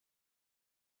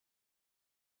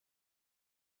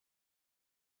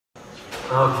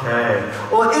Okay.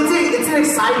 Well, it's an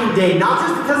exciting day, not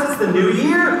just because it's the new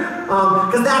year,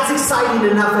 because that's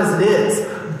exciting enough as it is,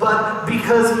 but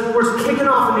because we're kicking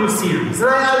off a new series. And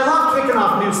I love kicking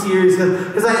off new series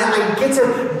because I get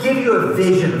to give you a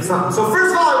vision of something. So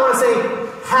first of all, I want to say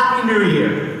Happy New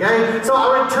Year. Okay? So I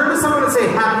want to turn to someone and say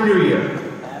Happy New Year.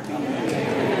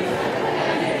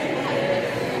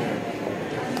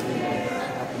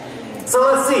 So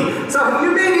let's see. So have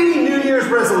you made any New Year's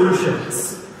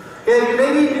resolutions? Okay, have you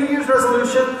made any New Year's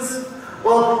resolutions?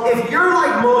 Well, if you're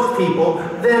like most people,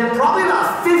 then probably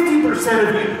about 50%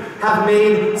 of you have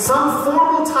made some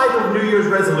formal type of New Year's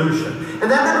resolution. And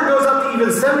that number goes up to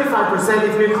even 75%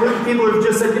 if you include people who've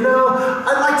just said,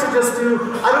 I'd like to just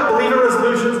I don't believe in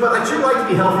resolutions, but I'd sure like to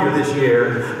be healthier this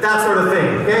year. That sort of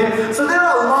thing, okay? So there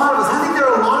are a lot of us, I think there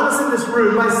are a lot of us in this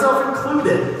room, myself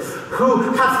included, who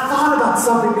have thought about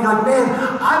something, being like, man,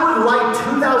 I would like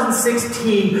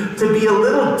 2016 to be a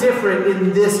little different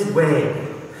in this way.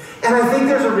 And I think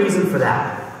there's a reason for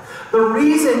that. The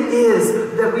reason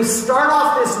is that we start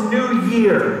off this new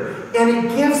year, and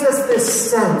it gives us this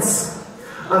sense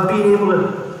of being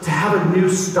able to have a new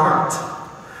start.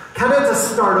 Kind of to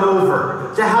start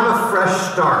over, to have a fresh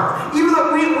start. Even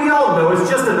though we all know it's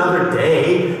just another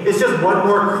day, it's just one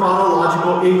more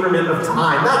chronological increment of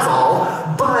time, that's all.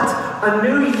 But a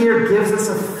new year gives us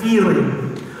a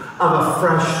feeling of a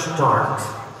fresh start.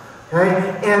 Okay?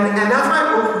 And that's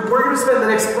why we're going to spend the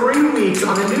next 3 weeks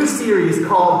on a new series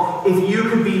called If You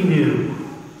Could Be New.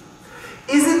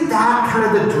 Isn't that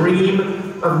kind of the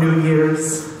dream of New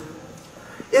Year's?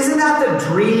 Isn't that the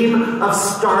dream of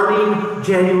starting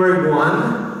January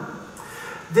 1?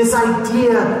 This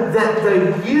idea that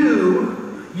the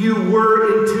you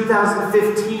were in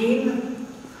 2015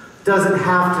 doesn't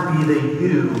have to be the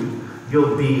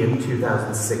you'll be in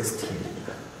 2016.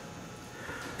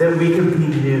 That we could be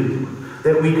new,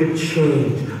 that we could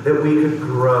change, that we could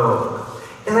grow.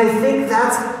 And I think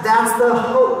that's the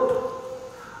hope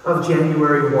of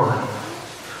January 1.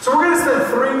 So we're going to spend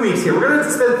 3 weeks here. We're going to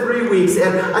spend 3 weeks,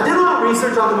 and I did a little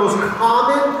research on the most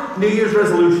common New Year's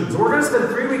resolutions. We're going to spend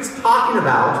 3 weeks talking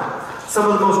about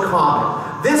some of the most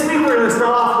common. This week we're going to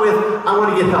start off with, I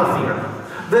want to get healthier.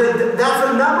 That's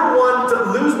the number one, to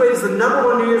lose weight is the number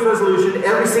one New Year's resolution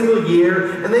every single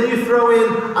year. And then you throw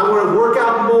in, I want to work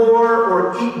out more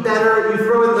or eat better. You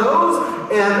throw in those,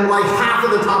 and like half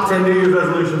of the top 10 New Year's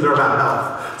resolutions are about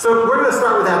health. So we're going to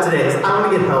start with that today, is I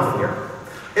want to get healthier.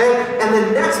 Okay? And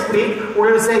then next week,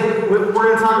 we're going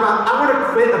to talk about, I want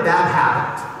to quit a bad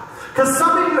habit. Because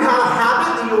some of you have a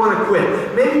habit that you want to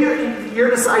quit. Maybe you're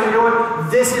deciding,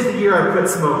 this is the year I quit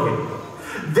smoking.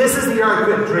 This is the year I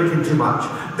quit drinking too much.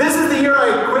 This is the year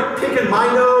I quit picking my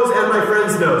nose and my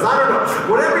friend's nose. I don't know.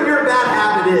 Whatever your bad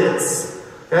habit is.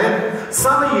 Okay?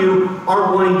 Some of you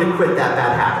are wanting to quit that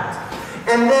bad habit.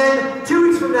 And then 2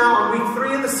 weeks from now, on week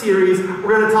 3 of the series,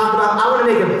 we're going to talk about, I want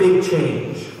to make a big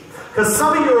change. Because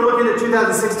some of you are looking at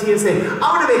 2016 and saying, I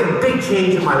want to make a big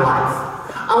change in my life.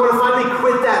 I want to finally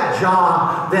quit that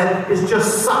job that is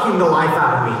just sucking the life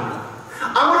out of me.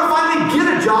 I want to finally get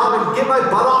a job and get my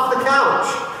butt off the couch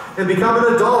and become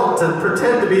an adult and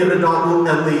pretend to be an adult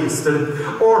at least.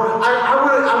 Or I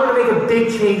want to make a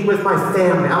big change with my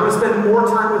family. I want to spend more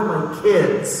time with my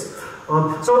kids.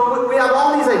 So we have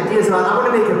all these ideas about, I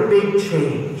want to make a big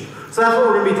change. So that's what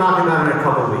we're going to be talking about in a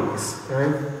couple weeks.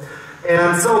 Okay?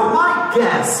 And so my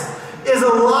guess is a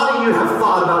lot of you have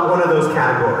thought about one of those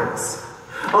categories.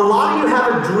 A lot of you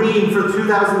have a dream for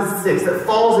 2006 that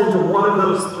falls into one of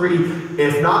those 3.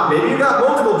 If not, maybe you got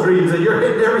multiple dreams that you're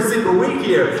hitting every single week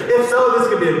here. If so, this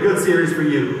could be a good series for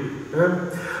you.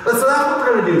 Okay? So that's what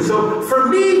we're going to do. So for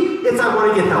me, it's I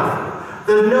want to get healthy.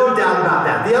 There's no doubt about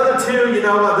that. The other 2, you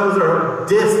know what, those are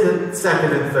distant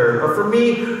second and third. But for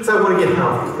me, it's I want to get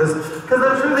healthy. Because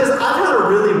the truth is, I've had a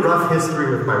really rough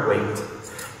history with my weight.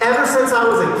 Ever since I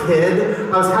was a kid,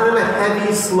 I was kind of a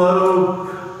heavy, slow,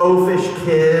 oafish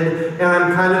kid, and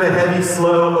I'm kind of a heavy,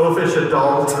 slow, oafish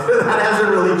adult. That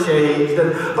hasn't really changed.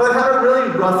 But I've had a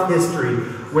really rough history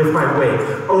with my weight.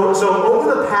 So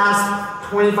over the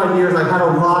past 25 years, I've had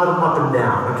a lot of up and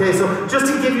down. Okay, so just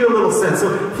to give you a little sense.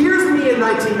 So here's me in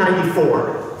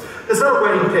 1994. This is our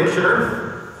wedding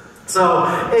picture. So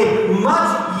a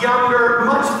much younger,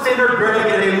 much thinner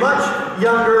Greg and a much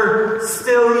younger,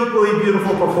 still equally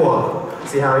beautiful Papoa.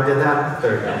 See how I did that?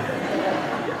 There you go.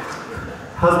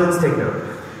 Husbands, take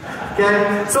note.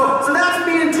 Okay? So that's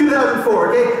me in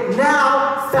 2004. Okay?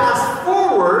 Now, fast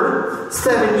forward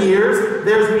 7 years,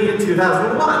 there's me in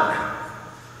 2001.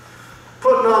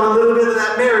 Putting on a little bit of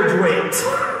that marriage weight.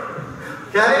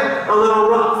 Okay? A little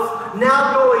rough.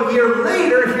 Now go a year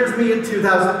later, here's me in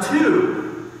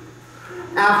 2002.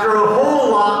 after a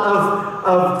whole lot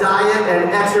of diet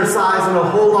and exercise and a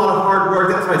whole lot of hard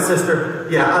work. That's my sister.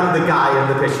 Yeah, I'm the guy in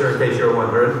the picture, in case you were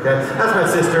wondering. Okay? That's my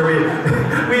sister.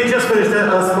 We just finished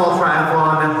a small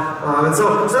triathlon. And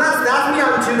so that's me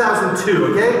out in 2002,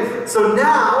 okay? So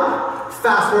now,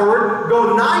 fast forward,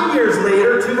 go 9 years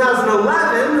later,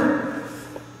 2011,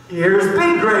 here's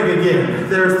Big Greg again.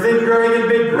 There's Thin Greg and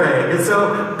Big Greg. And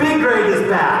so Big Greg is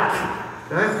back.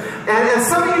 Okay? And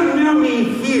some of you knew me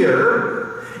here,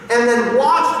 and then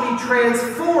watched me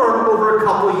transform over a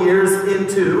couple years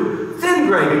into Thin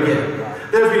Greg again.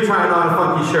 There's me trying on a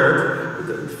funky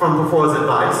shirt from Before's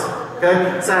advice.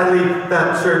 Okay? Sadly,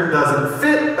 that shirt doesn't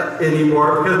fit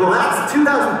anymore because, well, that's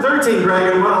 2013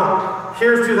 Greg, and well,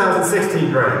 here's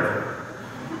 2016 Greg.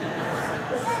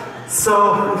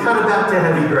 So I'm kind of back to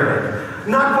heavy Greg.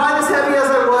 Not quite as heavy as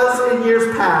I was in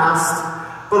years past,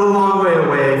 but a long way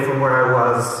away from where I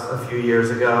was a few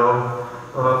years ago.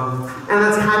 And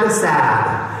that's kind of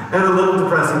sad and a little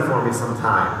depressing for me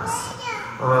sometimes.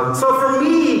 So for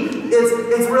me,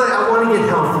 it's really, I want to get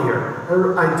healthier.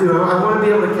 I do. I want to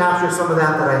be able to capture some of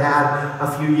that I had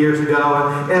a few years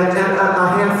ago. And a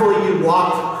handful of you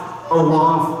walked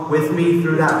along with me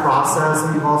through that process,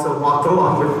 and you've also walked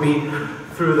along with me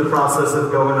through the process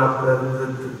of going up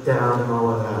and down and all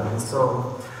of that.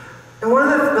 And one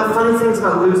of the funny things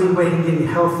about losing weight and getting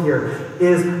healthier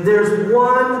is there's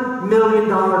 $1 million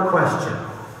question.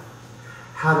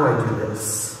 How do I do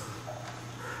this?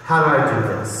 How do I do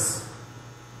this?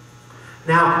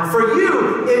 Now, for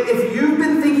you, if you've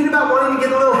been thinking about wanting to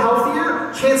get a little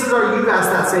healthier, chances are you've asked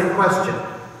that same question.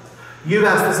 You've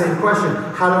asked the same question.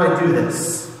 How do I do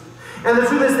this? And the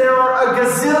truth is there are a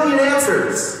gazillion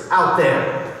answers out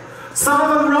there. Some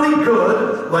of them really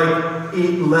good, like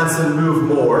eat less and move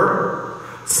more.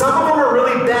 Some of them are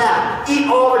really bad. Eat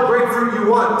all the grapefruit you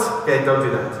want. Okay, don't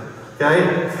do that.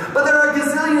 Okay? But there are a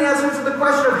gazillion answers to the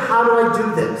question of how do I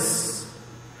do this?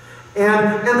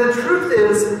 And the truth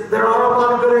is, there are a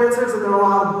lot of good answers and there are a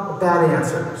lot of bad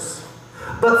answers.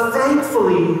 But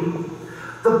thankfully,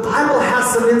 the Bible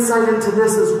has some insight into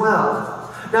this as well.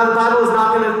 Now, the Bible is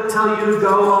not going to tell you to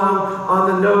go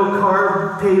on the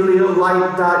no-carb, paleo,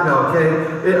 light diet, no,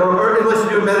 okay? Or unless you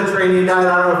do a Mediterranean diet,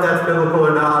 I don't know if that's biblical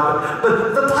or not.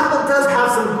 But the Bible does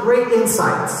have some great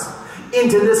insights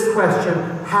into this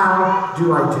question, how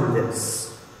do I do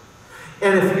this?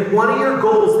 And if one of your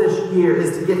goals this year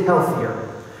is to get healthier,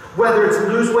 whether it's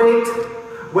lose weight,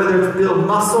 whether it's build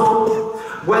muscle,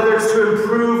 whether it's to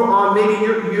improve on, maybe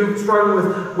you're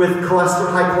struggling with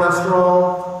cholesterol, high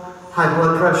cholesterol, high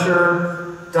blood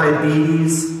pressure,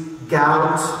 diabetes,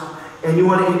 gout, and you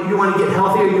want to get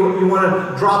healthier, you want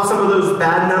to drop some of those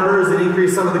bad numbers and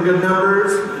increase some of the good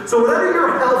numbers. So whatever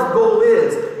your health goal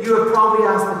is, you have probably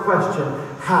asked the question,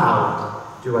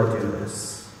 how do I do this?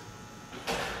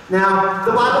 Now,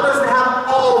 the Bible doesn't have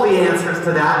all the answers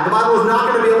to that. The Bible is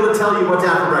not going to be able to tell you what to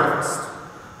have for breakfast.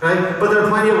 Right? But there are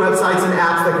plenty of websites and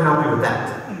apps that can help you with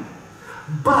that.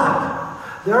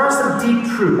 But there are some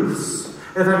deep truths.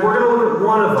 In fact, we're going to look at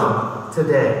one of them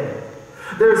today.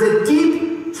 There's a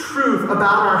deep truth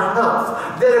about our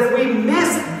health that if we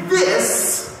miss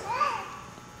this,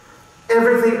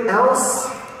 everything else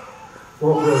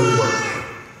won't really work.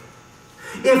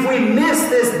 If we miss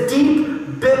this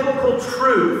deep biblical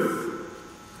truth,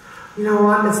 you know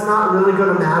what? It's not really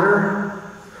going to matter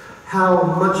how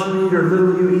much you eat or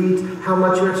little you eat, how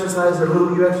much you exercise or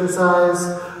little you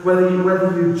exercise, whether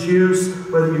you juice,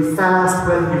 whether you fast,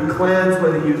 whether you cleanse,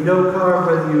 whether you no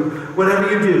carb,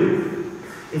 whatever you do.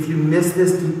 If you miss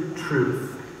this deep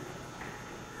truth,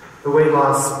 the weight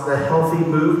loss, the healthy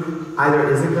move, either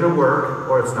isn't going to work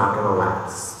or it's not going to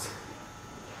last.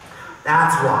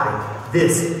 That's why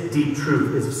this deep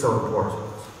truth is so important.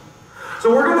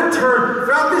 So we're going to turn,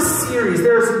 throughout this series,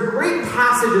 there are some great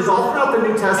passages all throughout the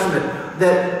New Testament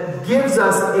that gives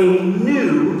us a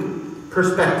new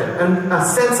perspective, and a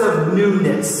sense of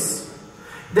newness.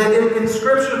 That in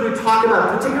Scripture we talk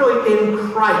about, particularly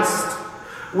in Christ,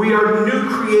 we are new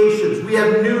creations, we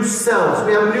have new selves,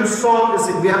 we have a new song to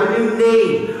sing, we have a new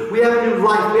name, we have a new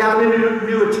life, we have a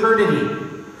new eternity.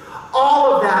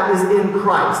 All of that is in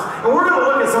Christ. And we're going to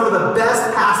look at some of the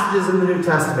best passages in the New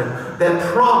Testament that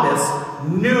promise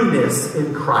newness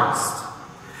in Christ.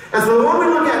 And so the one we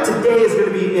look at today is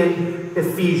going to be in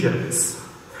Ephesians.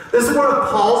 This is one of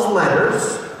Paul's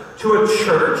letters to a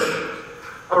church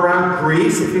around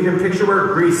Greece. If you can picture where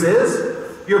Greece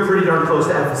is, you're pretty darn close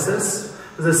to Ephesus.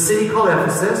 There's a city called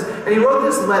Ephesus. And he wrote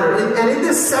this letter. And in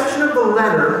this section of the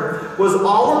letter was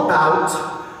all about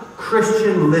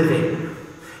Christian living.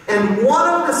 And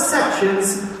one of the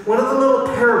sections, one of the little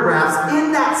paragraphs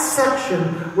in that section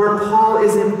where Paul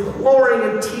is imploring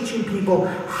and teaching people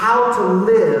how to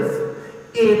live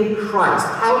in Christ,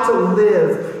 how to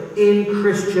live in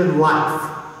Christian life.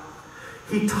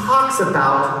 He talks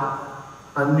about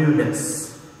a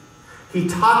newness. He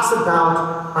talks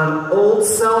about an old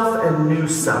self and new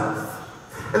self.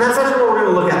 And that's actually what we're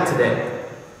going to look at today.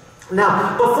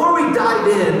 Now, before we dive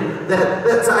in,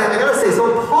 I gotta say,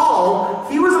 so Paul,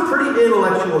 he was a pretty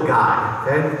intellectual guy,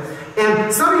 okay?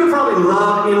 And some of you probably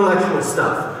love intellectual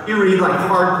stuff. You read like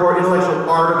hardcore intellectual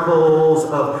articles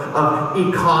of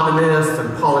economists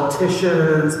and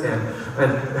politicians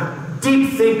and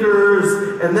deep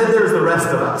thinkers, and then there's the rest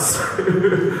of us.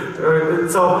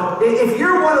 So if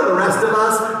you're one of the rest of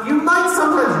us, you might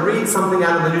sometimes read something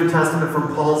out of the New Testament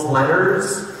from Paul's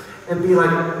letters and be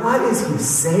like, what is he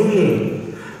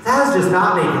saying? That is just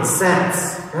not making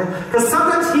sense. Because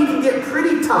sometimes he can get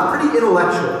pretty tough, pretty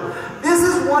intellectual. This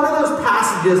is one of those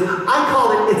passages, I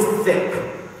call it, it's thick.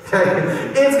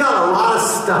 Okay? It's got a lot of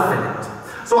stuff in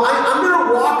it. So I'm going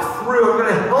to walk through, I'm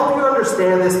going to help you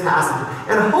understand this passage.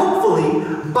 And hopefully,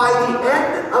 by the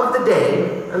end of the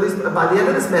day, at least by the end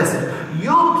of this message,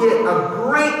 you'll get a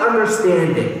great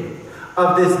understanding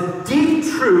of this deep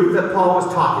truth that Paul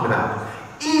was talking about,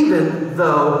 even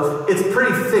though it's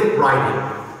pretty thick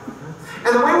writing.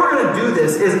 And the way we're going to do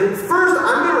this is, first,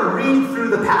 I'm going to read through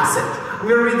the passage. I'm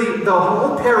going to read the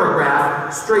whole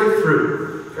paragraph straight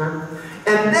through. Okay?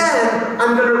 And then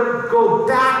I'm going to go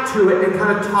back to it and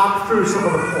kind of talk through some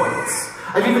of the points.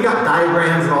 I've even got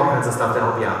diagrams and all kinds of stuff to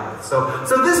help you out. So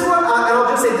this one, and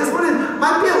I'll just say, this one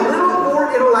might be a little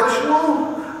more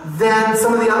intellectual than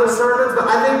some of the other sermons, but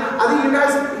I think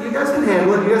you guys can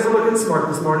handle it. You guys are looking smart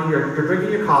this morning. You're drinking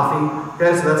your coffee.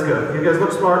 Okay, so that's good. You guys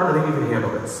look smart. I think you can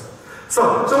handle this.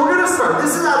 So we're going to start.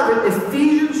 This is out of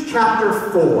Ephesians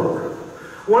chapter 4.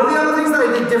 One of the other things that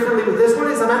I did differently with this one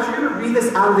is I'm actually going to read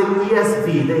this out of the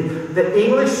ESV, the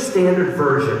English Standard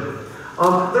Version.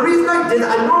 The reason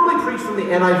I normally preach from the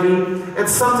NIV, and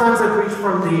sometimes I preach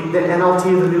from the NLT,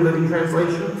 the New Living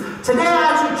Translation. Today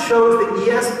I actually chose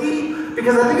the ESV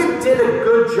because I think it did a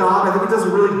good job, I think it does a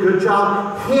really good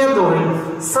job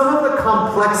handling some of the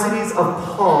complexities of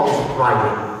Paul's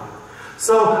writing.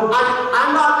 So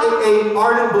I'm not an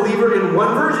ardent believer in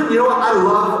one version. You know what? I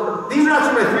love, these are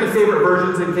actually my 3 favorite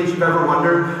versions in case you've ever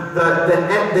wondered.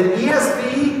 The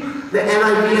ESV, the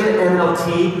NIV, and the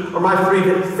NLT are my 3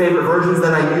 favorite versions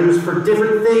that I use for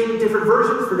different things, different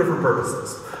versions for different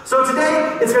purposes. So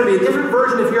today, it's going to be a different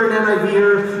version if you're an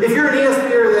NIVer. If you're an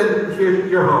ESVer, then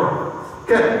you're home.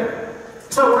 Okay.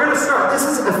 So we're going to start. This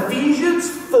is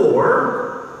Ephesians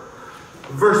 4,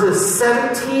 verses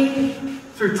 17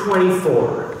 through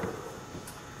 24.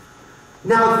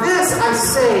 Now this I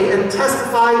say and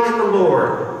testify in the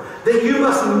Lord, that you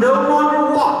must no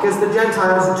longer walk as the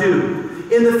Gentiles do,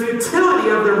 in the futility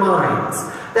of their minds.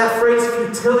 That phrase,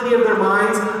 futility of their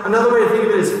minds, another way to think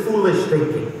of it is foolish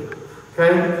thinking.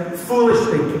 Okay? Foolish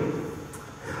thinking.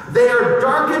 They are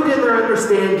darkened in their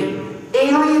understanding,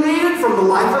 alienated from the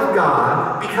life of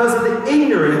God because of the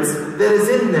ignorance that is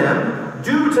in them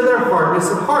due to their hardness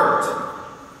of heart.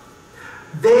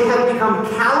 They have become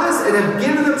callous and have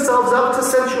given themselves up to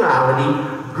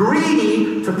sensuality,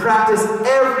 greedy to practice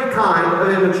every kind of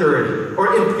immaturity,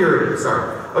 or impurity,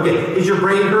 sorry. Okay, is your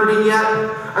brain hurting yet?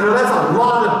 I know that's a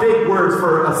lot of big words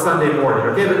for a Sunday morning,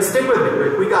 okay, but stick with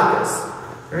me, we got this.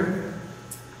 Okay?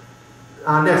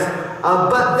 Next.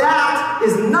 But that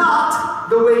is not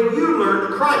the way you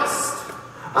learned Christ,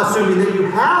 assuming that you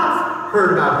have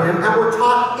heard about him and were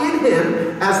taught in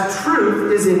him as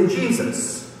truth is in Jesus.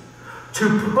 To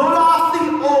put off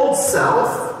the old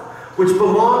self, which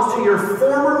belongs to your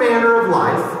former manner of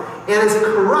life and is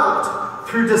corrupt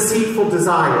through deceitful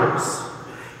desires,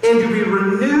 and to be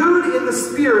renewed in the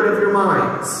spirit of your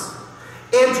minds,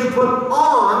 and to put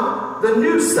on the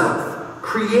new self,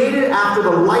 created after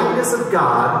the likeness of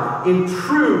God in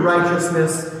true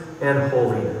righteousness and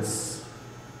holiness.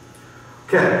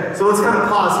 Okay, so let's kind of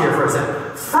pause here for a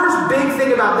second. First big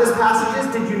thing about this passage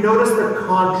is, did you notice the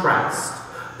contrast?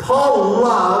 Paul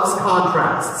loves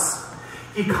contrasts.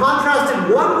 He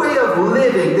contrasted one way of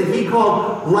living that he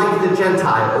called like the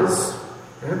Gentiles.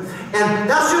 Okay? And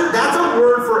that's a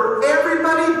word for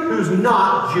everybody who's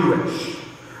not Jewish.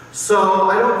 So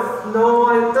I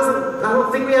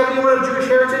don't think we have anyone of Jewish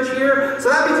heritage here. So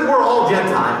that means we're all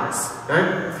Gentiles.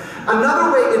 Okay?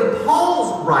 Another way in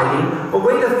Paul's writing, a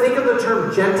way to think of the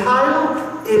term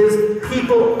Gentile is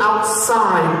people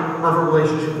outside of a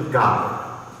relationship with God.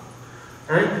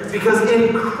 Right? Because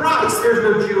in Christ, there's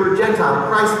no Jew or Gentile.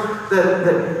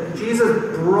 Christ,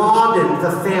 Jesus broadened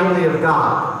the family of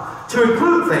God to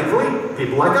include, thankfully,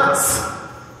 people like us.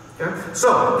 Okay?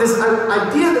 So, this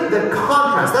idea that the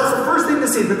contrast, that's the first thing to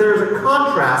see, that there's a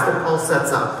contrast that Paul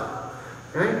sets up.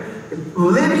 Okay?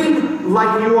 Living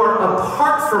like you are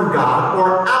apart from God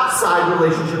or outside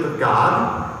relationship with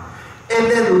God,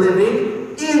 and then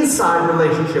living inside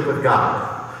relationship with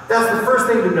God. That's the first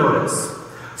thing to notice.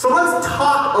 So let's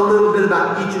talk a little bit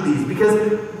about each of these,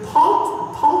 because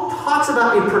Paul talks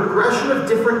about a progression of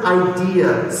different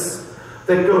ideas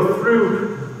that go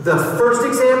through the first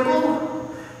example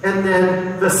and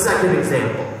then the second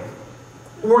example.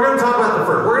 We're going to talk about the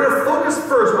first. We're going to focus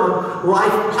first on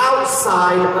life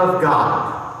outside of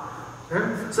God.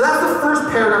 Okay? So that's the first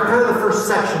paragraph, kind of the first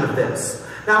section of this.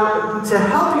 Now, to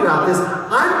help you out with this,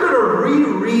 I'm going to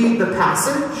reread the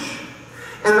passage.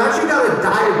 And I've actually got a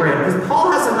diagram, because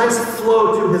Paul has a nice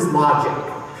flow to his logic.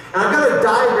 And I've got a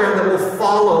diagram that will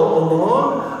follow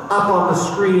along up on the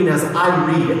screen as I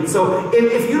read it. So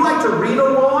if you like to read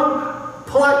along,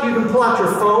 you can pull out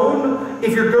your phone.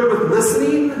 If you're good with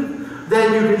listening,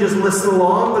 then you can just listen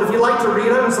along. But if you like to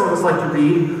read, I know some of us like to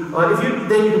read.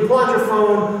 Then you can pull out your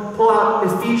phone, pull out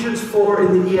Ephesians 4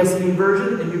 in the ESV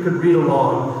version, and you can read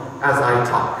along as I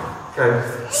talk.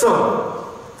 Okay?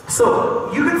 So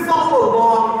you can follow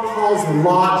along Paul's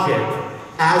logic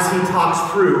as he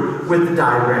talks through with the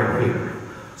diagram here.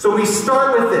 So we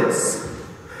start with this.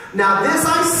 Now this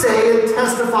I say and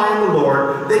testify in the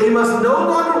Lord, that you must no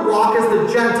longer walk as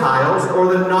the Gentiles or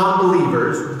the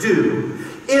non-believers do,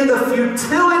 in the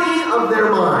futility of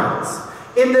their minds,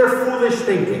 in their foolish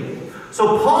thinking.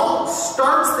 So Paul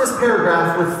starts this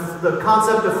paragraph with the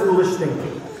concept of foolish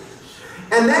thinking.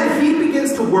 And then he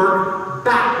begins to work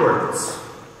backwards.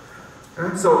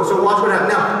 Okay? So watch what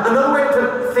happens. Now, another way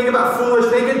to think about foolish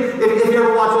thinking, if you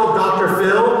ever watch old Dr.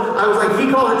 Phil, I was like,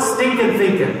 he called it stinking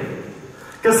thinking.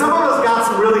 Because some of us got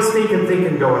some really stinking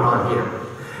thinking going on here.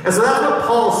 And so that's what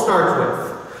Paul starts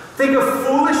with. Think of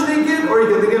foolish thinking, or you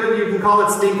can think of it, you can call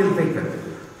it stinking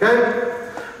thinking.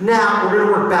 Okay? Now, we're going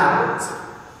to work backwards.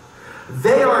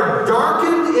 They are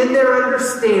darkened in their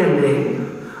understanding.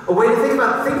 A way to think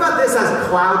about this as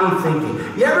cloudy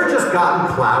thinking. You ever just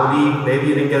gotten cloudy? Maybe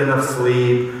you didn't get enough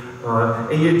sleep,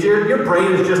 and your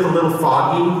brain is just a little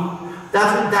foggy.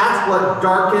 That's what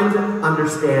darkened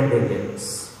understanding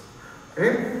is.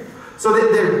 Okay? So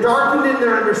that they're darkened in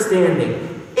their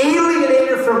understanding,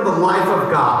 alienated from the life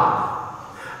of God.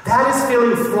 That is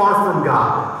feeling far from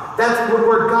God. That's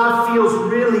where God feels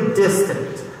really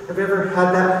distant. Have you ever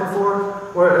had that before?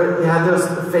 Where you had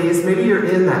those phase? Maybe you're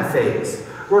in that phase.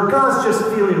 Where God's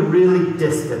just feeling really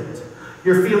distant.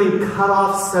 You're feeling cut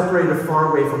off, separated,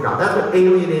 far away from God. That's what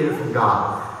alienated from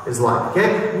God is like.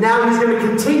 Okay? Now he's going to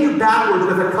continue backwards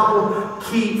with a couple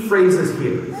key phrases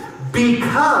here.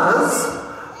 Because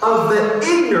of the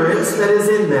ignorance that is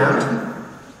in them.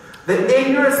 The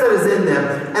ignorance that is in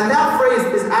them. And that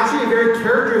phrase is actually a very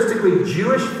characteristically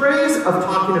Jewish phrase of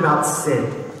talking about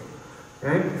sin.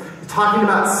 Okay? Talking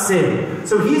about sin.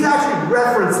 So he's actually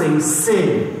referencing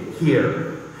sin here.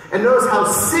 And notice how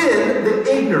sin,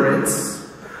 the ignorance,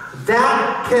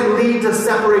 that can lead to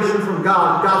separation from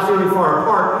God, God feeling far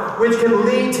apart, which can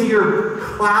lead to your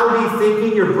cloudy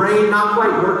thinking, your brain not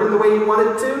quite working the way you want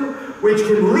it to, which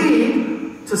can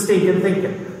lead to stinking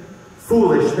thinking,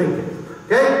 foolish thinking.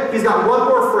 Okay? He's got one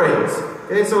more phrase.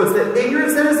 Okay? So it's the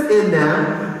ignorance that is in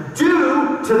them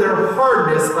due to their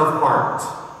hardness of heart.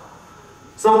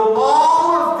 So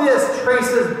all of this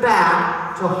traces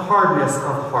back to hardness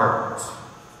of heart.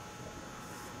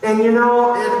 And I don't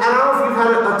know if you've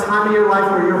had a time in your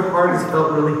life where your heart has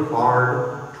felt really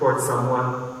hard towards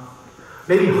someone.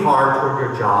 Maybe hard toward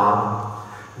your job.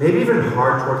 Maybe even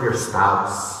hard toward your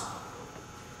spouse.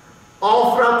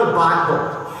 All throughout the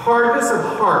Bible, hardness of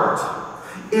heart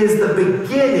is the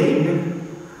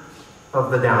beginning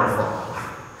of the downfall.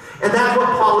 And that's what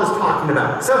Paul is talking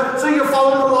about. So you're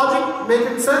following the logic?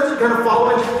 Making sense? You're kind of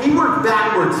following? He worked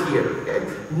backwards here. Okay?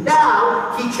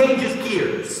 Now, he changes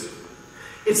gears.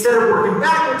 Instead of working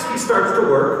backwards, he starts to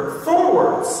work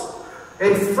forwards.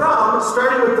 And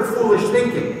starting with the foolish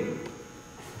thinking.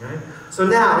 Okay? So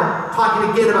now, talking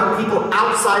again about people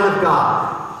outside of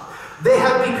God. They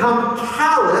have become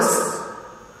callous.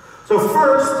 So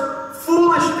first,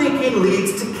 foolish thinking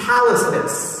leads to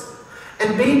callousness.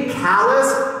 And being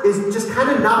callous is just kind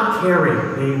of not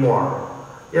caring anymore.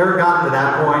 You ever gotten to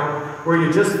that point where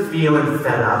you're just feeling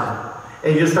fed up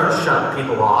and you just start shutting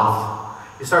people off?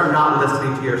 You start not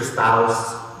listening to your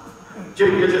spouse.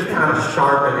 You're just kind of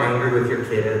sharp and angry with your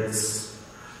kids.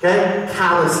 Okay?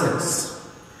 Callousness.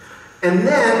 And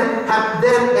then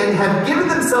have given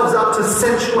themselves up to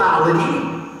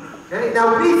sensuality. Okay?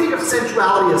 Now, we think of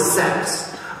sensuality as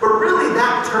sex. But really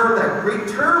that term, that Greek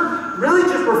term, really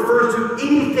just refers to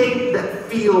anything that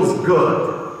feels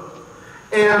good.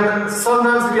 And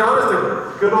sometimes, to be honest,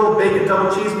 a good old bacon double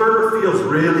cheeseburger feels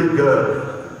really good.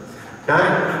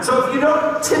 Okay? So if you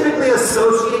don't typically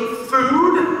associate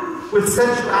food with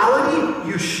sensuality,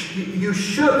 you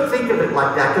should think of it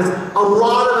like that, because a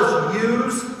lot of us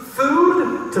use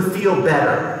food to feel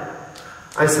better.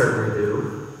 I certainly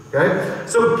do. Okay?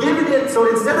 So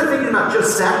instead of thinking about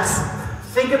just sex,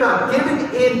 think about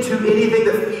giving into anything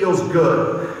that feels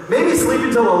good. Maybe sleeping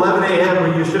until 11 a.m.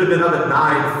 when you should have been up at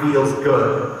 9 feels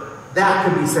good. That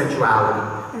could be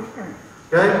sensuality.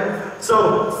 Okay?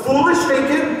 So foolish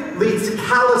thinking leads to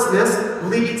callousness,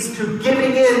 leads to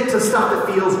giving in to stuff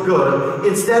that feels good,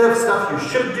 instead of stuff you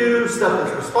should do, stuff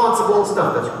that's responsible,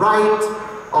 stuff that's right,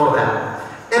 all of that.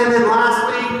 And then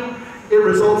lastly, it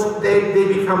results, they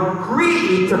become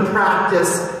greedy to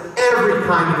practice every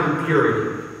kind of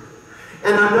impurity.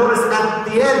 And I noticed at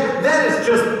the end, that is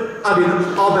just,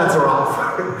 all bets are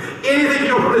off. Anything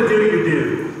you want to do, you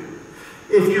do.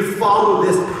 If you follow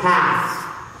this path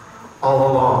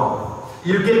all along,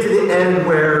 you get to the end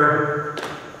where,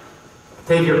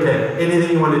 take your pick.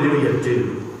 Anything you want to do, you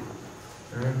do.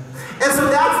 Right? And so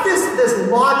that's this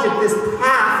logic, this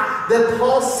path that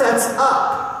Paul sets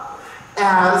up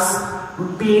as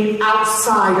being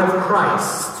outside of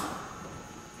Christ.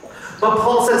 But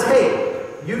Paul says, hey,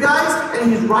 you guys,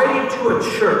 and he's writing to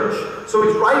a church. So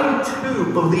he's writing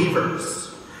to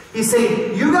believers. He's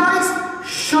saying, you guys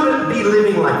shouldn't be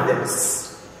living like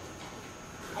this.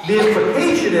 The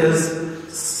implication is,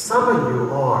 some of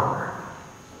you are.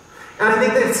 And I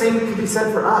think that same can be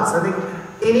said for us. I think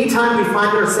anytime we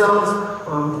find ourselves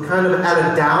kind of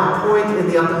at a down point in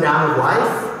the up and down of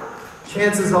life,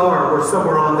 chances are we're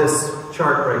somewhere on this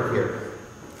chart right here.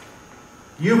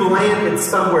 You've landed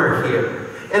somewhere here.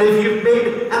 And if you've made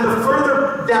it, and the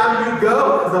further down you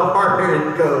go, the harder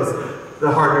it goes,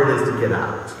 the harder it is to get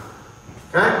out.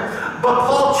 Okay? But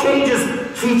Paul changes.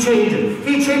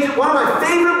 One of my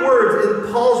favorite words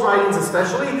in Paul's writings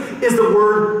especially is the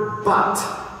word but.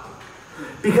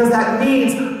 Because that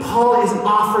means Paul is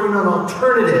offering an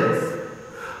alternative.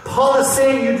 Paul is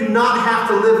saying you do not have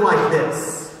to live like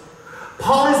this.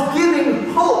 Paul is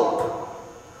giving hope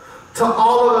to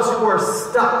all of us who are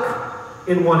stuck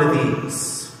in one of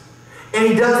these. And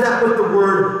he does that with the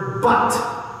word but.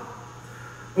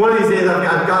 One of these days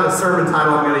I've got a sermon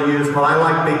title I'm going to use called I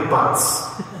Like Big Butts.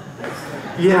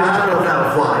 Yeah, I don't know if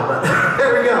that'll fly, but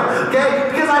there we go. Okay?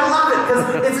 Because I love it.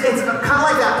 Because it's kind of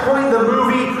like that point in the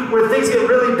movie where things get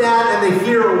really bad and the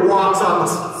hero walks on the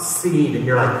scene and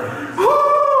you're like,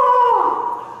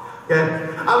 oh! Okay?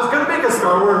 I was going to make a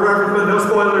Star Wars reference, but no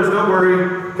spoilers, don't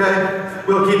worry. Okay?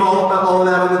 We'll keep all of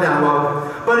that on the down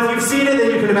low. But if you've seen it,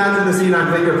 then you can imagine the scene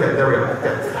I'm thinking, okay, there we go.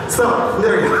 Okay. So,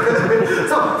 there you go.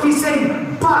 So, he's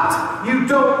saying, but you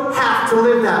don't have to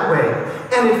live that way.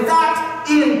 And in fact,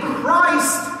 in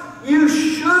Christ, you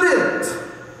shouldn't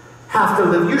have to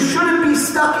live. You shouldn't be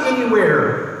stuck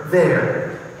anywhere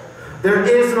there. There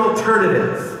is an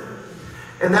alternative.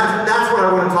 And that's what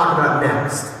I want to talk about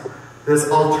next. This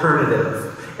alternative.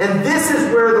 And this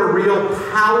is where the real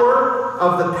power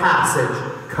of the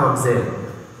passage comes in.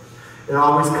 It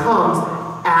always comes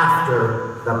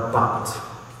after the but.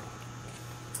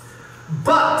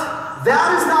 But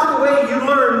that is not the way you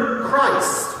learn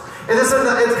Christ. And it's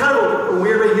kind of a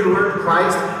weird way you learn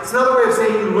Christ. It's another way of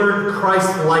saying you learn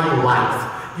Christ-like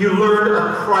life. You learn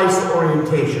a Christ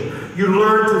orientation. You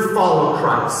learn to follow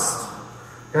Christ.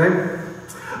 Okay?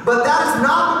 But that is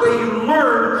not the way you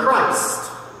learn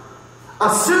Christ.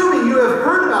 Assuming you have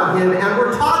heard about him and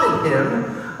were taught in him.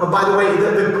 By the way,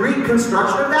 the Greek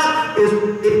construction of that is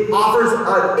it offers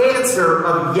an answer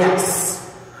of yes.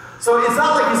 So it's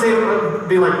not like you say,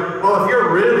 be like, well, if you're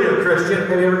really a Christian,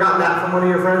 have you ever gotten that from one of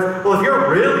your friends? Well, if you're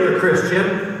really a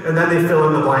Christian, and then they fill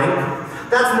in the blank.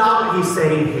 That's not what he's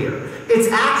saying here. It's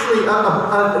actually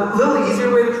a little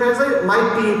easier way to translate it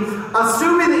might be,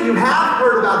 assuming that you have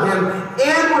heard about him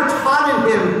and were taught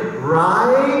in him,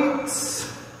 right?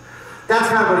 That's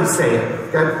kind of what he's saying,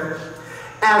 okay?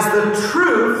 As the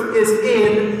truth is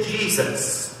in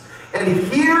Jesus. And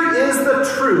here is the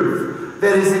truth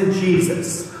that is in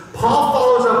Jesus. Paul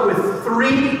follows up with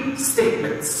 3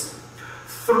 statements.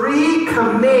 3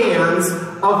 commands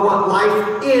of what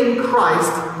life in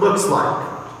Christ looks like.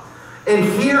 And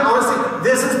here, honestly,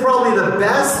 this is probably the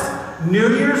best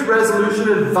New Year's resolution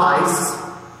advice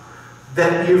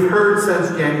that you've heard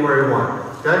since January 1.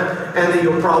 Okay? And that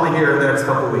you'll probably hear in the next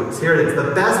couple of weeks. Here it is.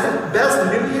 The best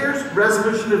New Year's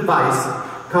resolution advice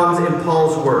comes in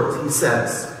Paul's words. He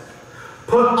says,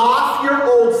 put off your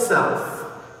old self,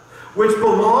 which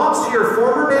belongs to your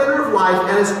former manner of life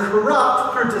and is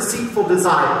corrupt through deceitful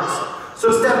desires.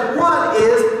 So step one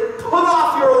is put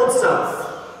off your old self.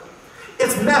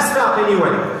 It's messed up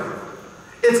anyway.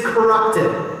 It's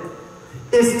corrupted.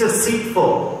 It's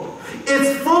deceitful.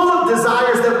 It's full of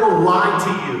desires that will lie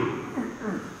to you.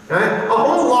 Okay? A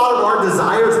whole lot of our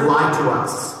desires lie to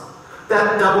us.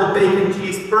 That double bacon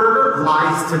cheeseburger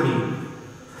lies to me.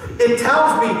 It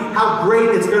tells me how great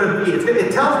it's going to be.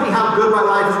 It tells me how good my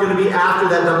life is going to be after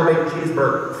that double bacon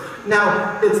cheeseburger.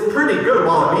 Now, it's pretty good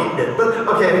while I'm eating it. But,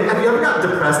 okay, have you ever gotten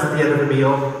depressed at the end of a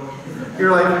meal?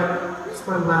 You're like, it's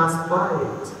my last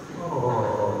bite.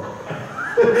 Oh.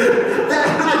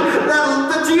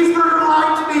 the cheeseburger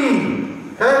lied to me.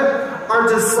 Okay? Our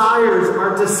desires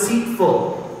are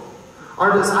deceitful.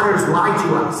 Our desires lie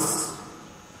to us.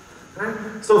 Okay?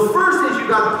 So first is you've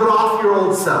got to put off your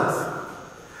old self.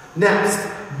 Next,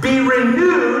 be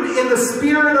renewed in the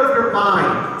spirit of your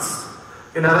minds.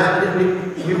 You know, that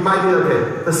you might be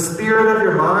okay. The spirit of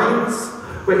your minds?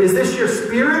 Wait, is this your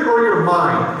spirit or your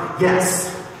mind?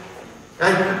 Yes.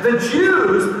 Right? The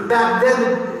Jews back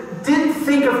then didn't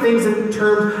think of things in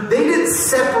terms, they didn't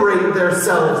separate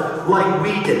themselves like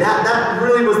we did. That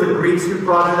really was the Greeks who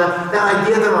brought in that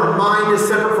idea that our mind is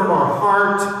separate from our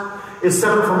heart, is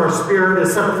separate from our spirit,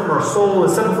 is separate from our soul,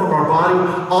 is separate from our body.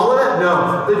 All of that,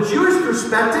 no. The Jewish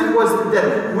perspective was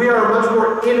that we are much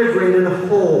more integrated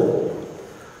whole.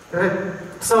 Okay?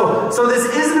 So this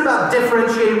isn't about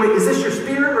differentiating, wait, is this your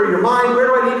spirit or your mind? Where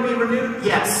do I need to be renewed?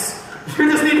 Yes.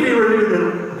 You just need to be renewed in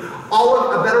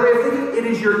a better way of thinking, it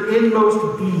is your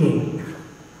inmost being.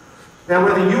 Now,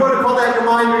 whether you want to call that your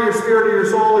mind or your spirit or your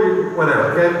soul or your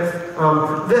whatever, okay?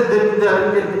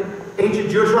 Ancient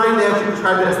Jewish writing, they actually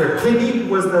described it as their kidney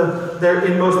was their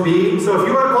inmost being. So if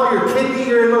you want to call your kidney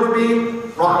your inmost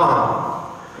being, rock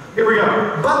on. Here we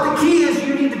go. But the key is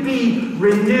you need to be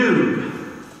renewed.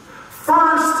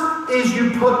 First is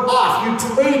you put off, you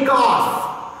take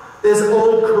off this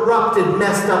old, corrupted,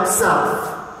 messed up self.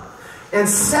 And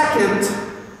second,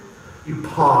 you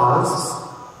pause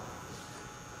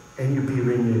and you be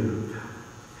renewed.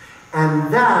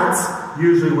 And that's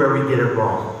usually where we get it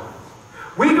wrong.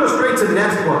 We go straight to the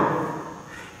next one.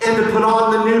 And to put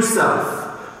on the new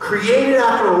self, created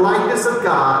after the likeness of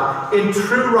God in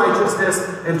true righteousness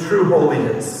and true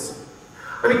holiness.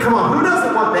 I mean, come on, who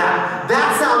doesn't want that?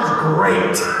 That sounds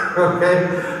great, okay?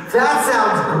 That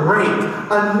sounds great.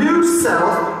 A new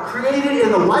self created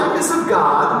in the likeness of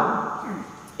God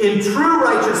in true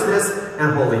righteousness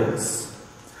and holiness.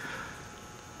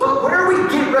 But where we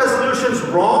get resolutions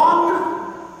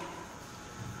wrong,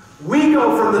 we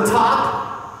go from the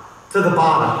top to the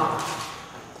bottom.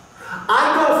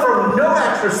 I go from no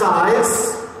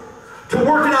exercise to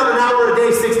working out an hour a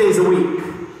day, 6 days a week.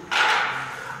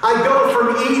 I go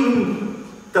from eating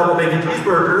double bacon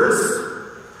cheeseburgers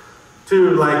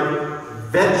to like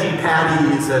veggie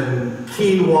patties and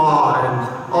quinoa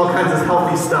and all kinds of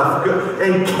healthy stuff,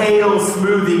 and kale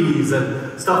smoothies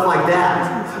and stuff like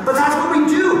that. But that's what we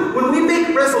do when we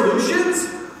make resolutions,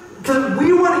 because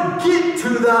we want to get to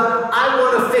the I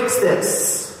want to fix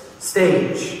this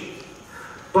stage.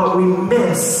 But we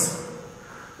miss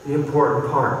the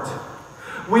important part.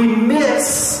 We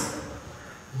miss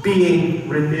being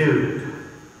renewed.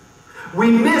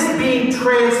 We miss being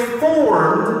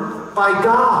transformed by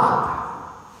God.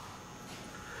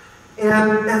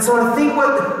 And so I think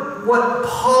what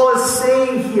Paul is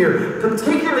saying here,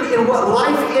 particularly in what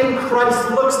life in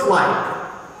Christ looks like,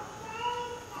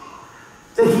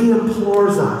 that he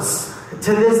implores us.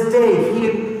 To this day,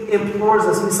 he implores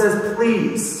us. He says,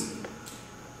 please,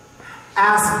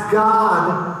 ask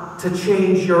God to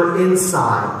change your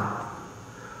inside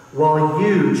while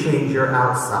you change your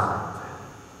outside.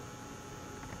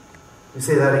 Let me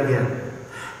say that again.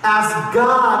 Ask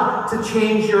God to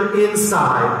change your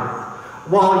inside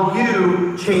while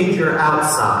you change your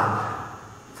outside.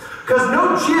 Because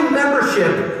no gym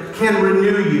membership can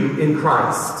renew you in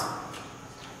Christ.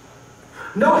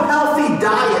 No healthy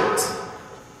diet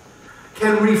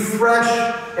can refresh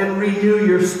and renew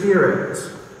your spirit.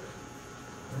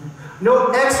 No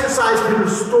exercise can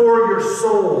restore your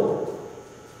soul.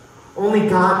 Only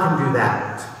God can do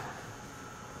that.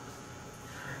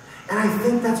 And I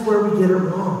think that's where we get it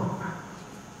wrong.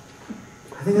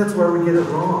 I think that's where we get it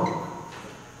wrong.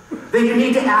 That you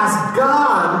need to ask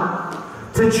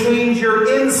God to change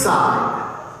your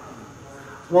inside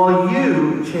while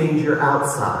you change your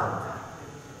outside.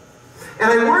 And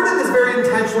I worded this very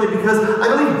intentionally because I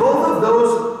believe both of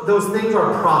those things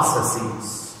are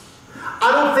processes.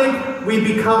 I don't think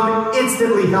we become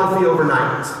instantly healthy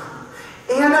overnight.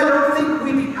 And I don't think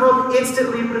we become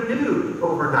instantly renewed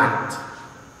overnight.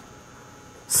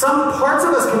 Some parts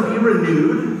of us can be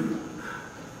renewed,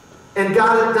 and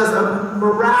God does a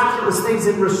miraculous things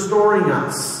in restoring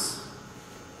us.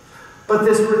 But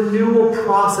this renewal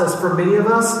process for many of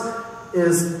us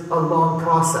is a long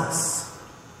process.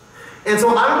 And so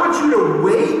I don't want you to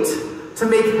wait to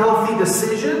make healthy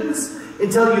decisions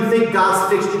until you think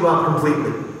God's fixed you up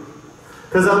completely.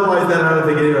 Because otherwise then I don't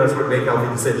think any of us would make healthy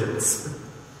decisions.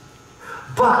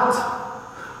 But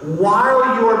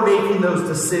while you are making those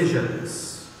decisions,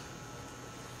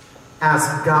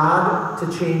 ask God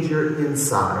to change your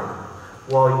inside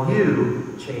while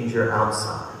you change your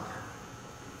outside.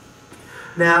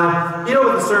 Now, you know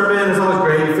what the sermon is always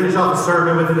great. You finish off a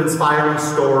sermon with an inspiring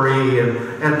story.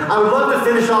 And I would love to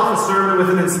finish off a sermon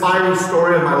with an inspiring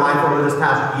story of my life over this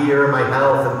past year and my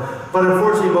health. But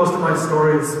unfortunately, most of my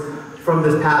stories from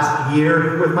this past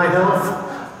year with my health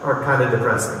are kind of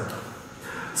depressing.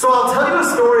 So I'll tell you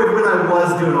a story of when I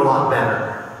was doing a lot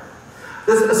better.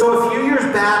 So a few years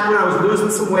back, when I was losing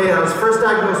some weight, I was first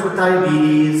diagnosed with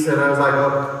diabetes, and I was like,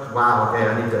 oh, wow, okay,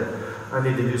 I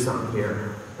need to do something here.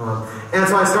 And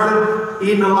so I started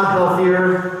eating a lot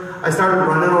healthier. I started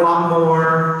running a lot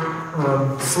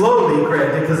more, slowly,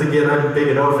 granted, because again, I'm big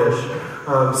and oafish.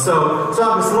 So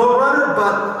I'm a slow runner,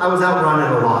 but I was out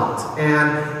running a lot.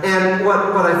 And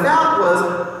what I found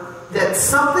was that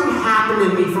something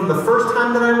happened in me from the first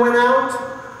time that I went out.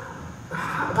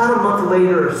 About a month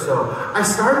later or so, I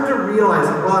started to realize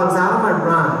that while I was out on my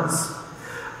runs,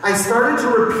 I started to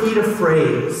repeat a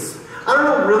phrase. I don't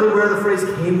know really where the phrase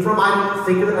came from. I didn't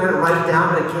think of it, I didn't write it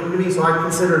down, but it came to me, so I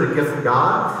consider it a gift from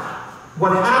God.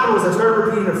 What happened was I started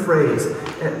repeating a phrase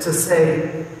to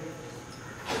say,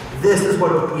 this is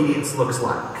what obedience looks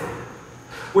like.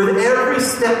 With every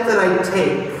step that I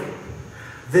take,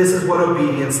 this is what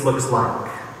obedience looks like.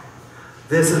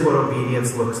 This is what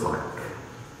obedience looks like.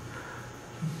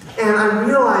 And I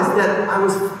realized that I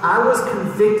was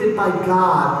convicted by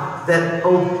God that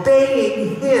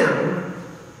obeying Him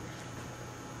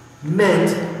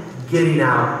meant getting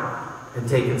out and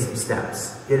taking some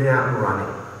steps, getting out and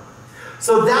running.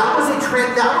 So that was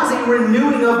a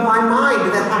renewing of my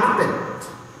mind that happened.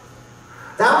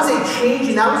 That was a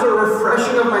changing, that was a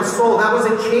refreshing of my soul. That was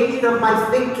a changing of my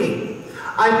thinking.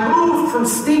 I moved from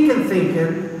stinking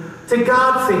thinking to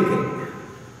God thinking.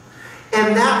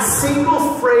 And that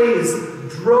single phrase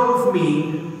drove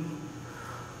me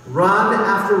run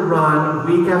after run,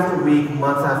 week after week,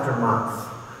 month after month,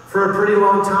 for a pretty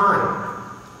long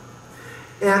time.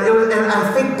 And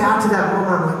I think back to that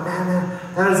moment, I'm like, man,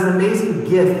 that is an amazing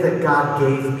gift that God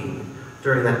gave me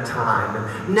during that time.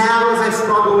 And now as I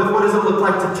struggle with what does it look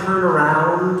like to turn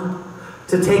around,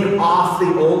 to take off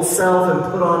the old self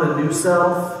and put on a new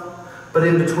self, but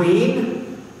in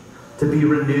between, to be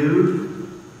renewed,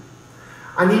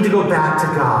 I need to go back to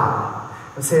God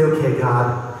and say, okay,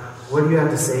 God, what do you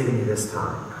have to say to me this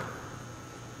time?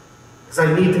 Because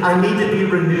I need to be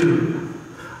renewed.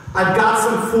 I've got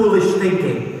some foolish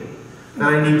thinking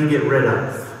that I need to get rid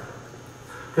of.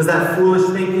 Because that foolish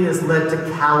thinking has led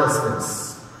to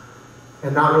callousness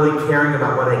and not really caring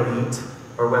about what I eat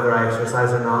or whether I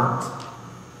exercise or not.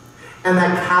 And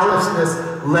that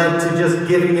callousness led to just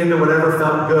giving into whatever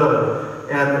felt good.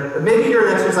 And maybe you're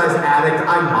an exercise addict.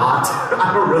 I'm not.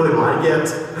 I don't really like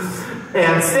it.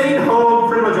 And staying home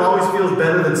pretty much always feels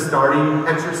better than starting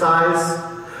exercise.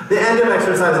 The end of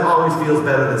exercise always feels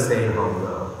better than staying home,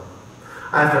 though.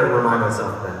 I have to remind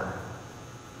myself of that.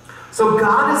 So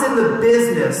God is in the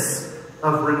business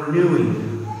of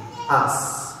renewing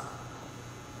us.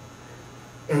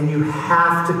 And you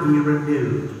have to be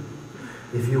renewed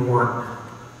if you want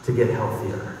to get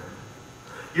healthier.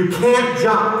 You can't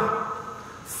jump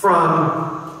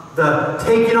from the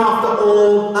taking off the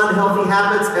old unhealthy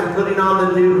habits and putting on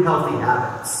the new healthy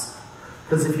habits.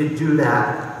 Because if you do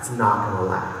that, it's not going to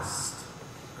last.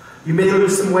 You may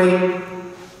lose some weight,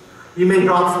 you may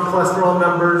drop some cholesterol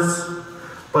numbers,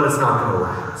 but it's not going to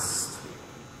last.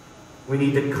 We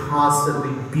need to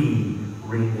constantly be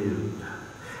renewed.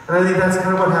 And I think that's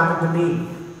kind of what happened to me.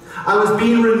 I was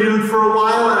being renewed for a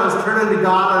while, and I was turning to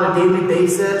God on a daily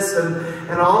basis,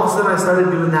 and all of a sudden I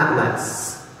started doing that less.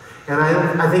 And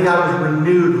I think I was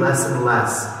renewed less and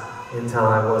less until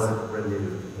I wasn't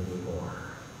renewed anymore.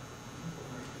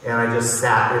 And I just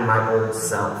sat in my old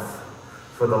self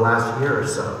for the last year or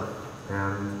so.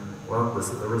 And, well, this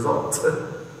is the result.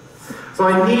 So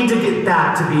I need to get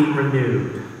back to being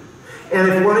renewed. And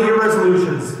if one of your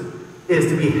resolutions is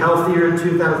to be healthier in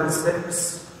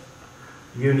 2006,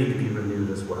 you need to be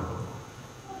renewed as well.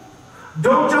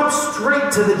 Don't jump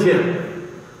straight to the gym.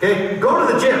 Okay? Go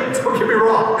to the gym, don't get me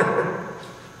wrong.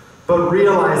 But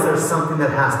realize there's something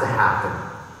that has to happen.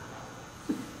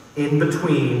 in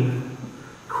between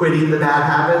quitting the bad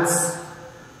habits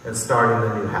and starting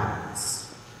the new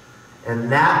habits.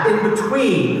 And that in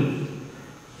between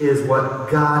is what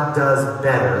God does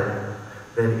better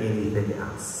than anything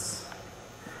else.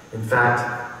 In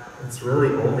fact, it's really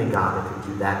only God that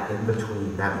can do that in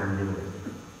between, that renewing.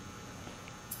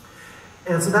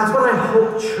 And so that's what I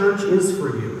hope church is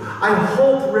for you. I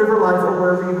hope River Life, or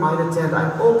wherever you might attend, I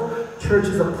hope church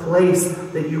is a place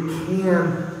that you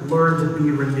can learn to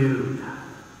be renewed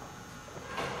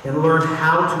and learn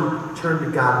how to turn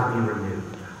to God to be renewed.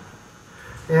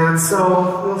 And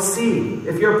so we'll see.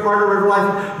 If you're a part of River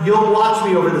Life, you'll watch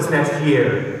me over this next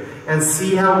year and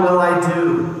see how well I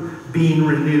do being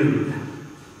renewed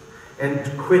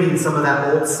and quitting some of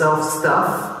that old self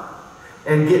stuff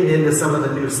and getting into some of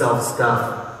the new self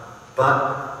stuff,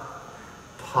 but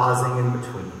pausing in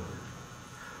between.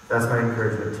 That's my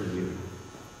encouragement to you.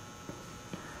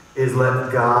 Is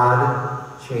let God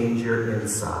change your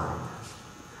inside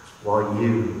while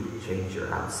you change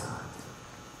your outside.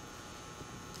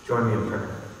 Join me in prayer.